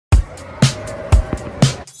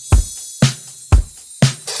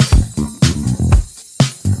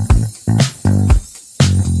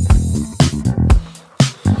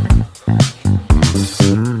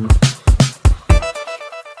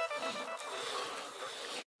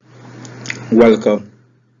Welcome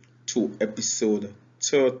to episode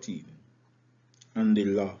 13 on the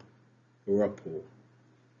law rapport.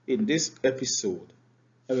 In this episode,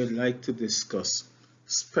 I would like to discuss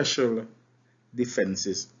special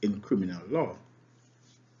defenses in criminal law.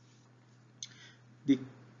 The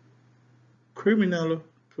Criminal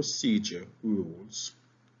Procedure Rules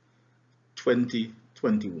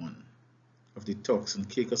 2021 of the Turks and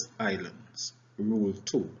Caicos Islands, Rule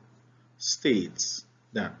 2, states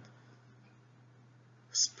that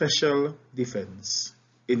special defense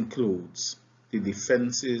includes the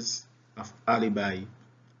defenses of alibi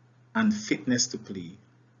and fitness to plea,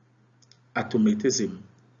 automatism,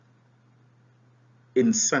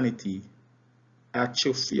 insanity,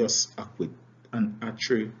 Autrefois Acquit, and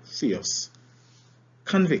Autrefois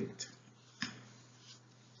Convict.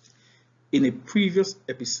 In a previous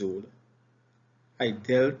episode, I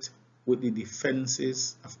dealt with the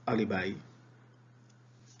defenses of alibi,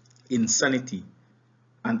 insanity,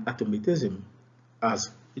 and automatism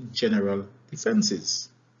as general defenses.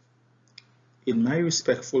 In my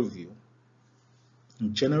respectful view,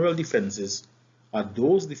 general defenses are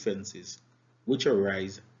those defenses which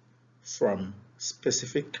arise from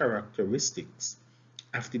specific characteristics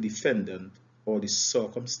of the defendant or the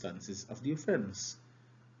circumstances of the offense.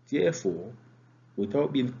 Therefore,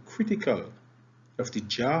 without being critical of the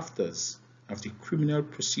drafters of the Criminal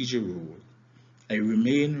Procedure Rule, I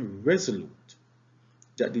remain resolute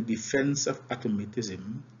that the defense of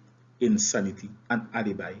automatism, insanity, and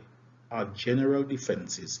alibi are general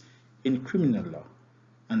defenses in criminal law,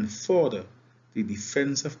 and further, the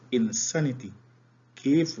defense of insanity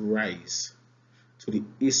gave rise to the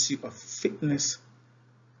issue of fitness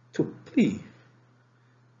to plea,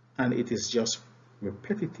 and it is just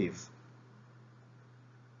repetitive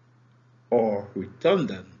or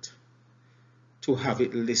redundant to have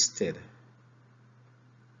it listed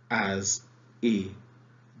as a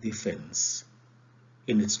defense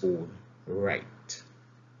in its own right.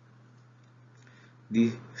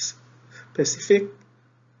 The specific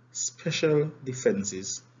special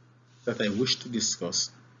defenses that I wish to discuss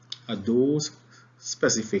are those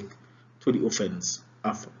specific to the offense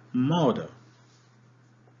of murder.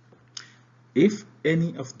 If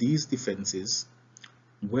any of these defenses,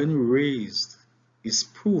 when raised, is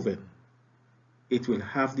proven, it will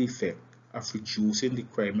have the effect of reducing the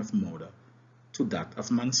crime of murder to that of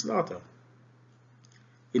manslaughter.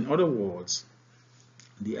 In other words,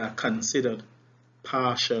 they are considered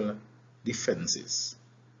partial defenses.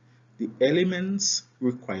 The elements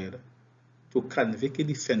required to convict a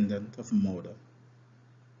defendant of murder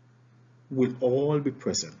will all be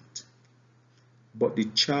present, but the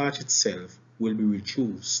charge itself will be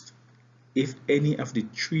reduced if any of the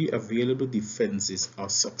three available defenses are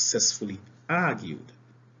successfully argued.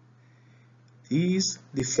 These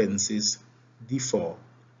defenses differ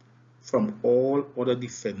from all other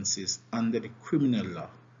defenses under the criminal law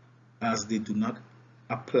as they do not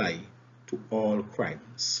apply to all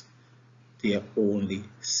crimes. They are only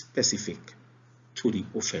specific to the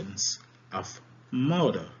offense of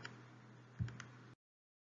murder.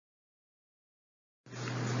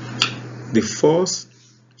 The first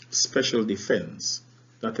special defense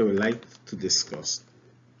that I would like to discuss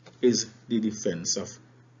is the defense of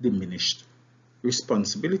diminished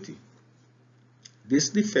responsibility. This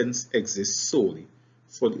defense exists solely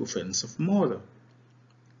for the offense of murder.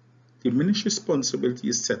 Diminished responsibility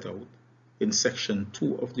is set out in Section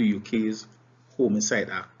 2 of the UK's Homicide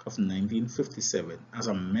Act of 1957 as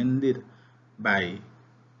amended by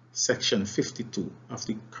Section 52 of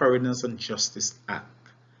the Coroners and Justice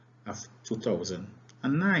Act of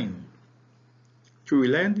 2009. To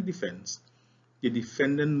rely on the defense, the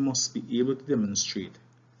defendant must be able to demonstrate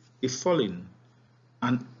the following: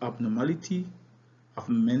 an abnormality of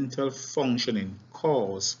mental functioning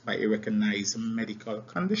caused by a recognized medical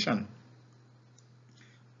condition,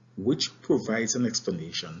 which provides an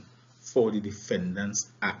explanation for the defendant's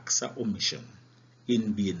acts or omission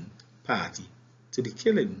in being party to the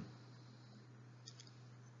killing,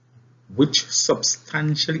 which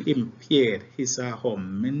substantially impaired his or her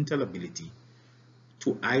mental ability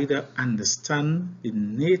to either understand the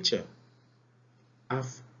nature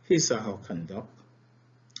of his or her conduct,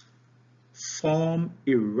 form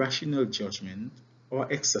a rational judgment,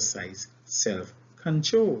 or exercise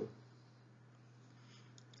self-control.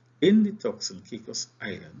 In the Turks and Caicos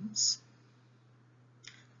Islands,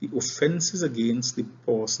 the offences against the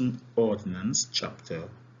Person Ordinance, Chapter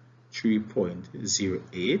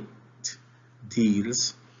 3.08,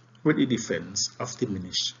 deals with the defense of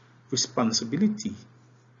diminished responsibility.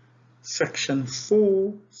 Section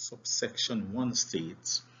 4, subsection 1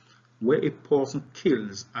 states, where a person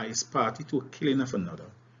kills or is party to a killing of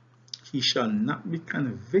another, he shall not be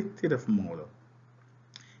convicted of murder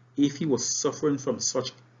if he was suffering from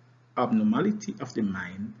such abnormality of the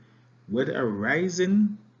mind, whether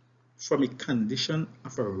arising from a condition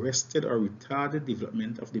of arrested or retarded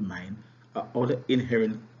development of the mind or other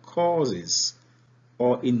inherent causes,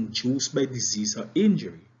 or induced by disease or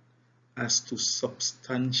injury, as to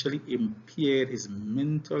substantially impair his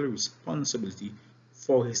mental responsibility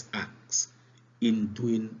for his acts in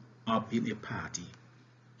doing or being a party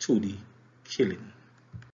to the killing.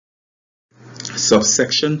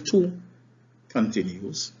 Subsection 2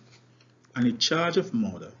 continues, on a charge of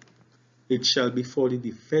murder, it shall be for the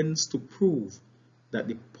defense to prove that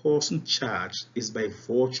the person charged is by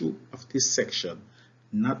virtue of this section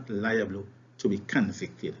not liable to be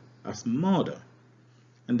convicted of murder.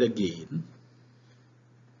 And again,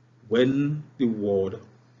 when the word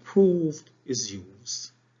proved is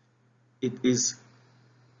used, it is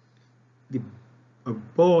a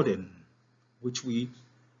burden which we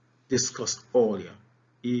discussed earlier,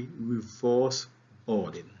 a reverse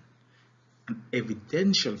burden, an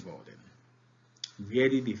evidential burden, where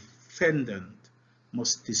the defendant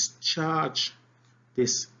must discharge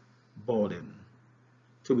this burden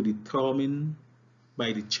to be determined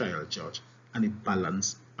by the trial judge and a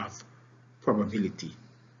balance of probability.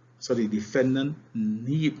 So the defendant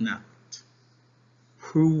need not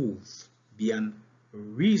prove beyond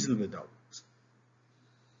reasonable doubt.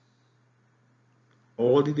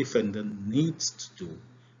 All the defendant needs to do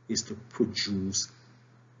is to produce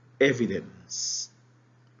evidence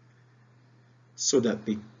so that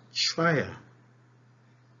the trial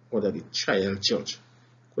or that the trial judge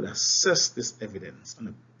could assess this evidence on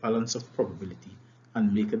a balance of probability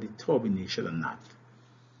and make a determination on that,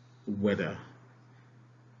 whether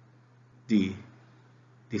the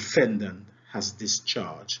defendant has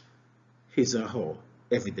discharged his or her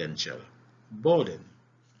evidential burden.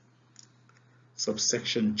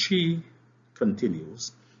 Subsection 3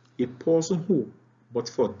 continues, a person who, but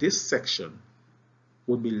for this section,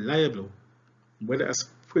 would be liable, whether as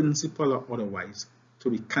principal or otherwise, to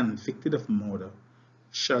be convicted of murder,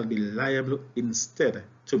 shall be liable instead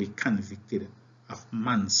to be convicted of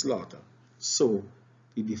manslaughter. So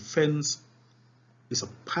the defense is a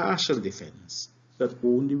partial defense that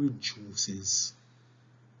only reduces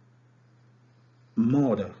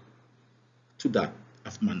murder to that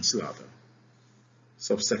of manslaughter.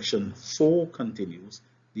 Subsection 4 continues,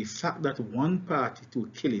 the fact that one party to a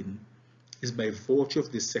killing is by virtue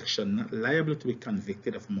of this section not liable to be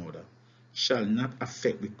convicted of murder shall not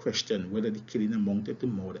affect the question whether the killing amounted to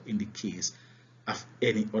murder in the case of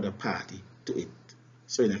any other party to it.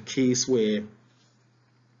 So in a case where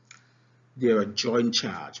there are joint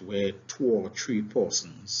charge, where 2 or 3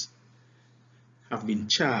 persons have been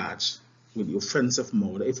charged with the offense of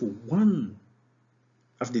murder, if one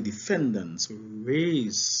of the defendants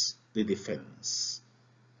raise the defense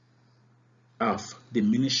of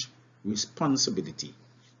diminished responsibility,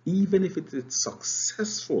 even if it is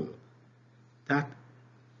successful, that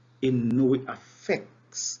in no way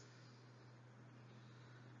affects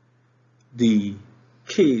the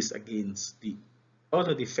case against the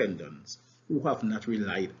other defendants who have not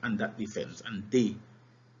relied on that defense, and they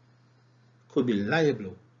could be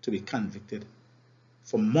liable to be convicted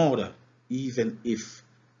for murder, even if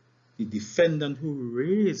the defendant who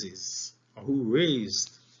raises or who raised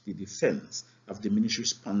the defense of diminished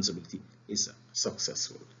responsibility is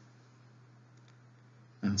successful.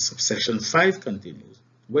 And subsection 5 continues,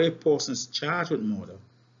 where a person is charged with murder,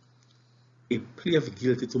 a plea of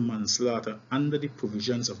guilty to manslaughter under the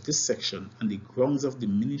provisions of this section and the grounds of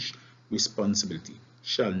diminished responsibility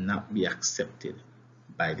shall not be accepted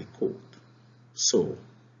by the court. So,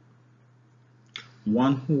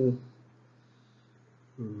 one who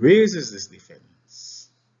raises this defense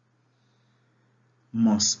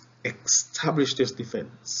must establish this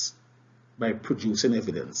defense by producing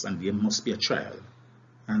evidence, and there must be a trial,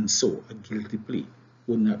 and so a guilty plea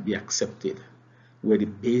would not be accepted, where the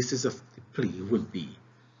basis of the plea would be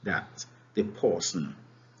that the person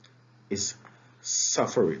is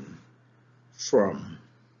suffering from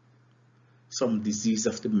some disease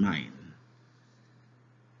of the mind,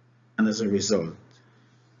 and as a result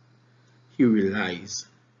he relies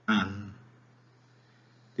on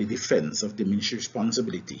the defense of diminished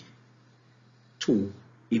responsibility to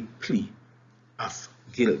a plea of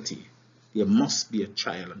guilty. There must be a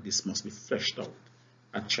trial, and this must be fleshed out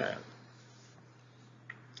at trial.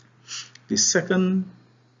 The second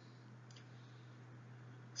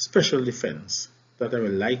special defense that I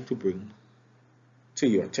would like to bring to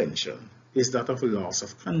your attention is that of loss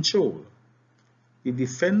of control. The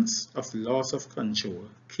defense of loss of control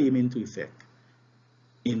came into effect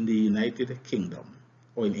in the United Kingdom,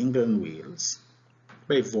 or in England and Wales,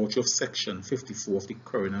 by virtue of Section 54 of the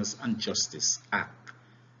Coroners and Justice Act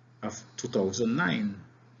of 2009,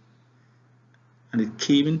 and it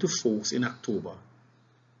came into force in October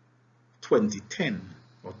 2010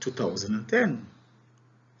 or 2010.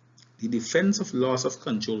 The defense of loss of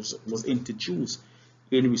control was introduced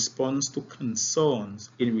in response to concerns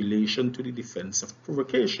in relation to the defense of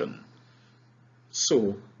provocation.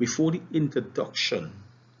 So, before the introduction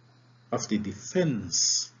of the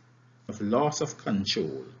defense of loss of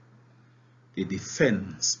control, the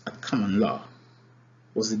defense at common law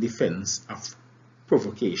was the defense of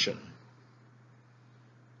provocation.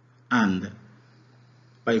 And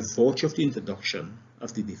by virtue of the introduction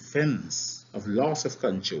of the defense of loss of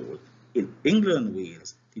control in England and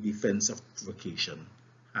Wales, the defense of provocation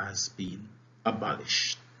has been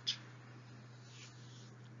abolished.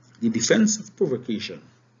 The defense of provocation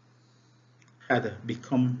had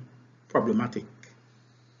become problematic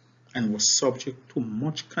and was subject to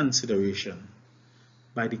much consideration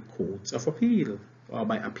by the courts of appeal, or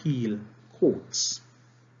by appeal courts.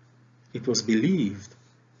 It was believed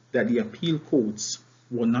that the appeal courts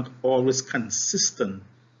were not always consistent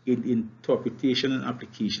in interpretation and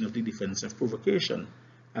application of the defense of provocation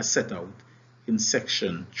as set out in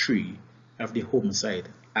Section 3 of the Homicide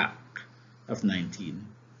Act of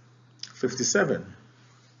 1957.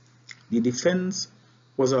 The defense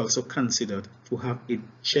was also considered to have a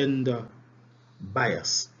gender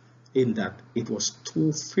bias in that it was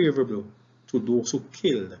too favorable to those who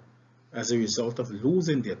killed as a result of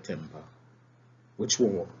losing their temper, which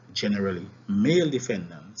were generally male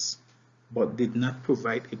defendants, but did not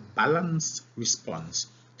provide a balanced response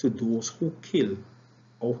to those who kill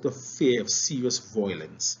out of fear of serious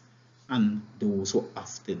violence, and those were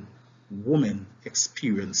often women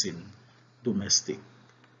experiencing domestic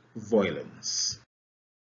violence.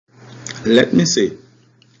 Let me say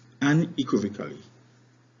unequivocally,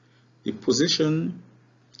 the position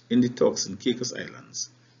in the Turks and Caicos Islands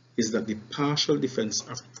is that the partial defense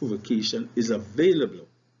of provocation is available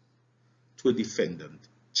to a defendant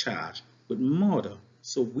charged with murder.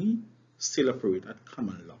 So we still operate at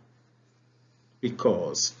common law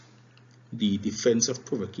because the defense of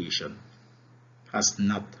provocation has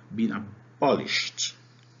not been abolished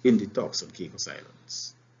in the Turks and Caicos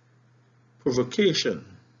Islands. Provocation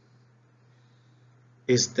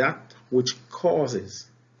is that which causes,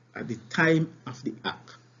 at the time of the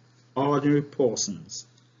act, ordinary persons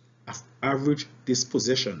of average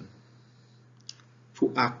disposition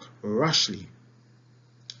to act rashly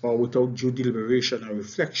or without due deliberation or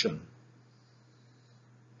reflection,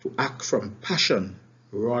 to act from passion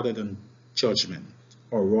rather than judgment,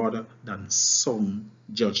 or rather than sound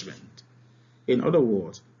judgment. In other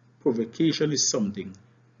words, provocation is something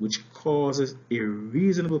which causes a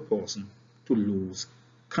reasonable person to lose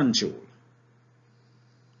control.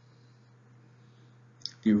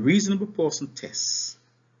 The reasonable person test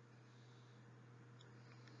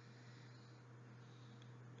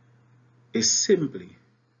is simply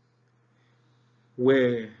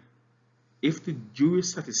where, if the jury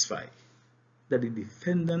is satisfied that the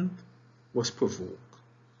defendant was provoked,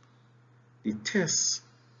 the test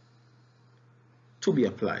to be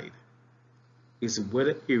applied is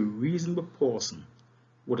whether a reasonable person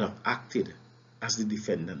would have acted as the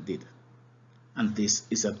defendant did. And this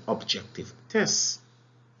is an objective test.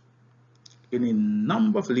 In a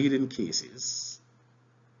number of leading cases,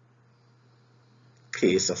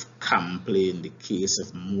 case of Camplin, the case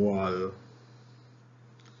of Moal,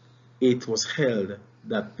 it was held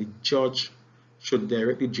that the judge should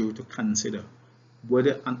direct the jury to consider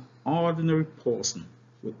whether an ordinary person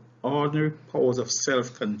with ordinary powers of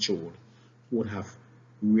self-control would have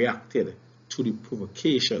reacted to the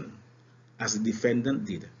provocation as the defendant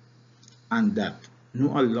did, and that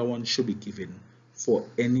no allowance should be given for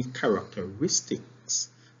any characteristics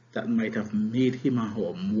that might have made him or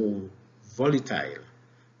her more volatile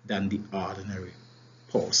than the ordinary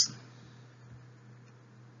person.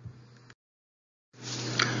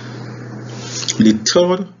 The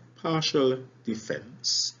third partial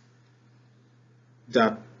defense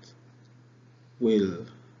that will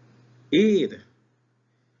aid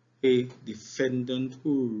a defendant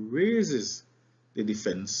who raises the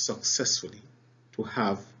defense successfully to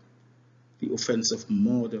have the offense of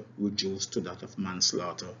murder reduced to that of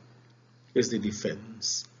manslaughter is the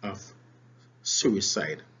defense of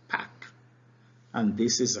suicide pact. And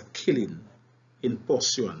this is a killing in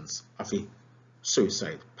pursuance of a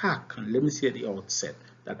suicide pact. And let me say at the outset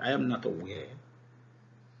that I am not aware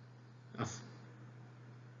of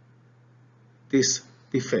this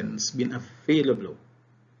defense been available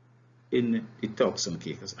in the Turks and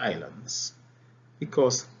Caicos Islands,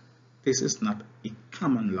 because this is not a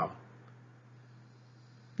common law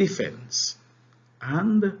defense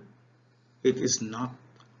and it is not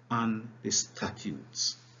on the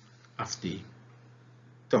statutes of the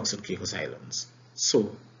Turks and Caicos Islands.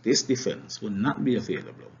 So this defense will not be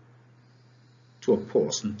available to a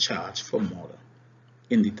person charged for murder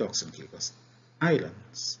in the Turks and Caicos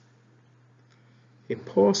Islands. A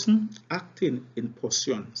person acting in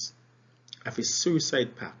pursuance of a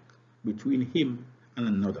suicide pact between him and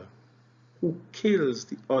another who kills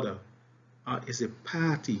the other or is a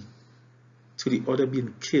party to the other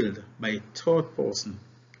being killed by a third person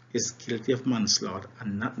is guilty of manslaughter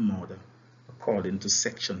and not murder, according to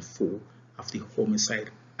Section 4 of the Homicide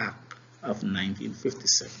Act of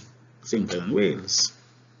 1957 of England and Wales.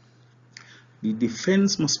 The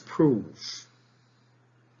defense must prove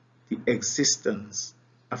the existence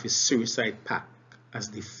of a suicide pact as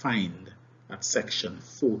defined at Section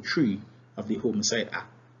 4.3 of the Homicide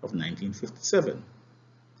Act of 1957,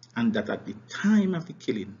 and that at the time of the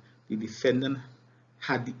killing, the defendant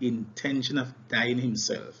had the intention of dying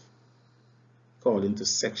himself, according to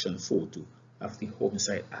Section 4.2 of the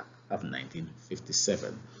Homicide Act of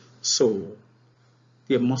 1957. So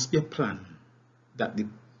there must be a plan that the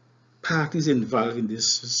parties involved in this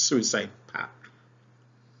suicide pact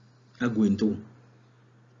are going to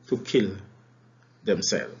kill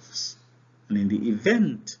themselves. And in the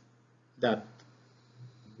event that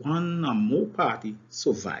one or more party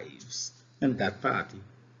survives, and that party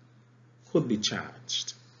could be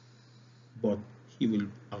charged, but he will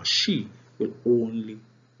or she will only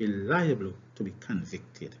be liable to be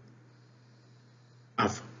convicted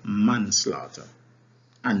of manslaughter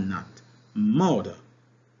and not murder.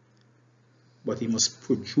 But he must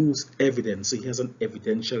produce evidence. So he has an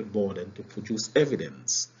evidential burden to produce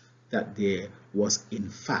evidence that there was in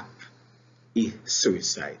fact a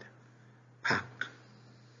suicide pact.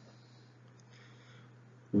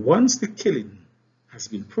 Once the killing has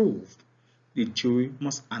been proved, the jury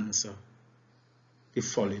must answer the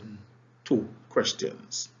following two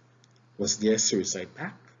questions. Was there a suicide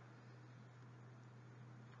pact?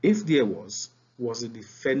 If there was the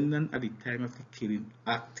defendant at the time of the killing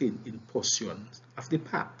acting in pursuance of the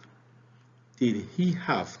pact? Did he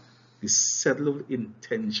have the settled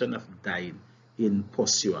intention of dying in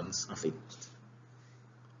pursuance of it?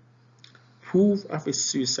 Proof of a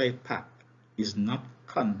suicide pact is not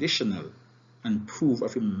conditional on proof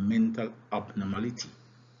of a mental abnormality,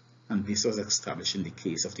 and this was established in the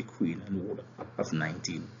case of the Queen and Ward of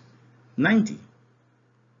 1990.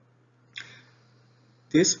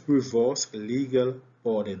 This reverse legal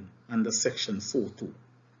burden under Section 4.2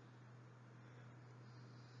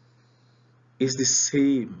 is the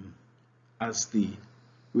same as the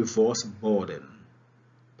reverse burden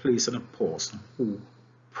placed on a person who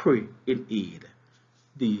pray in aid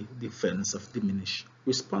the defense of diminished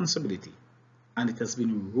responsibility, and it has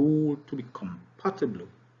been ruled to be compatible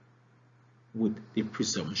with the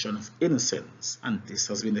presumption of innocence, and this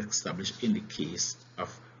has been established in the case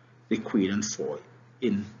of the Queen and Foy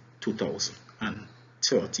in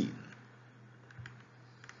 2013.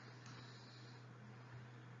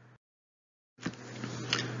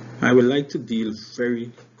 I would like to deal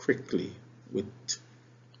very quickly with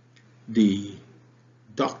the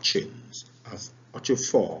doctrines of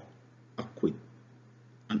Autrefois Acquit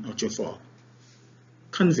and Autrefois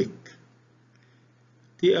Convict.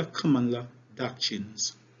 They are common law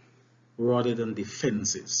doctrines rather than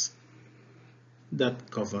defenses that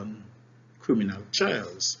govern criminal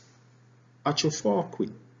trials. Autrefois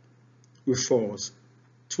Acquit refers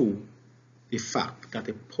to the fact that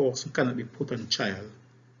a person cannot be put on trial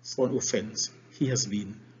for an offence he has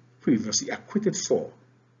been previously acquitted for,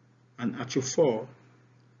 and Autrefois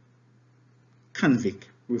Convict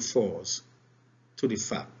refers to the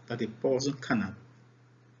fact that a person cannot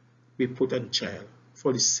be put on trial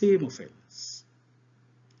for the same offence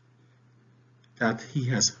that he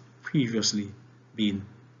has previously been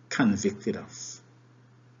convicted of.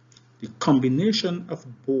 The combination of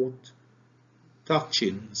both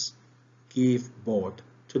doctrines gave birth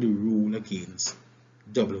to the rule against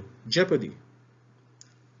double jeopardy.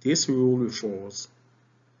 This rule refers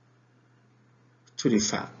to the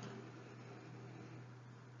fact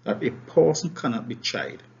that a person cannot be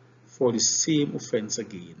tried for the same offence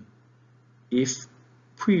again if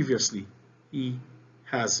previously he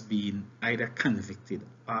has been either convicted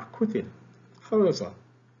or acquitted. However,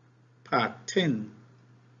 Part 10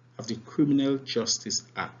 of the Criminal Justice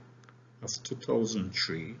Act of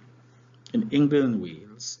 2003 in England and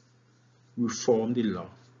Wales reformed the law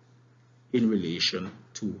in relation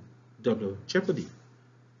to double jeopardy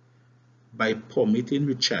by permitting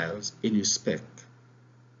retrials in respect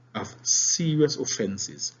of serious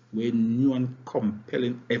offences where new and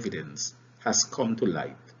compelling evidence has come to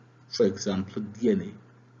light, for example DNA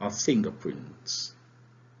or fingerprints,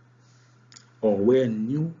 or where a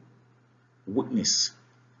new witness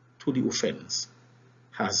to the offence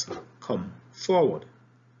has come forward.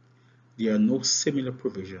 There are no similar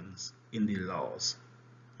provisions in the laws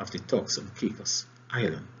of the Turks and Caicos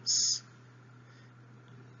Islands.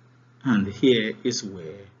 And here is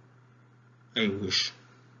where I wish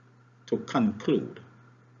to conclude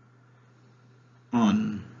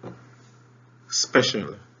on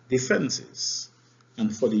special defenses.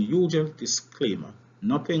 And for the usual disclaimer,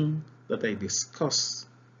 nothing that I discuss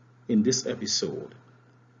in this episode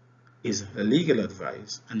is legal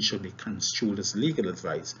advice and should be construed as legal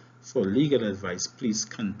advice. For legal advice, please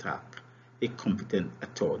contact a competent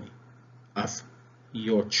attorney of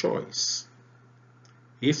your choice.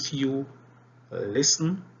 If you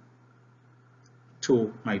listen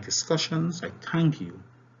to my discussions, I thank you.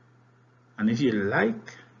 And if you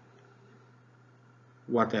like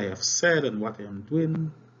what I have said and what I am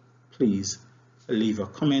doing, please leave a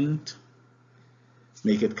comment,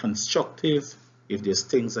 make it constructive. If there's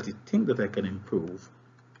things that you think that I can improve,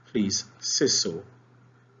 please say so,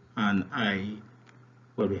 and I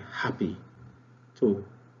will be happy to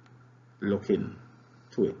look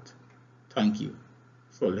into it. Thank you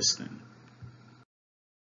for listening.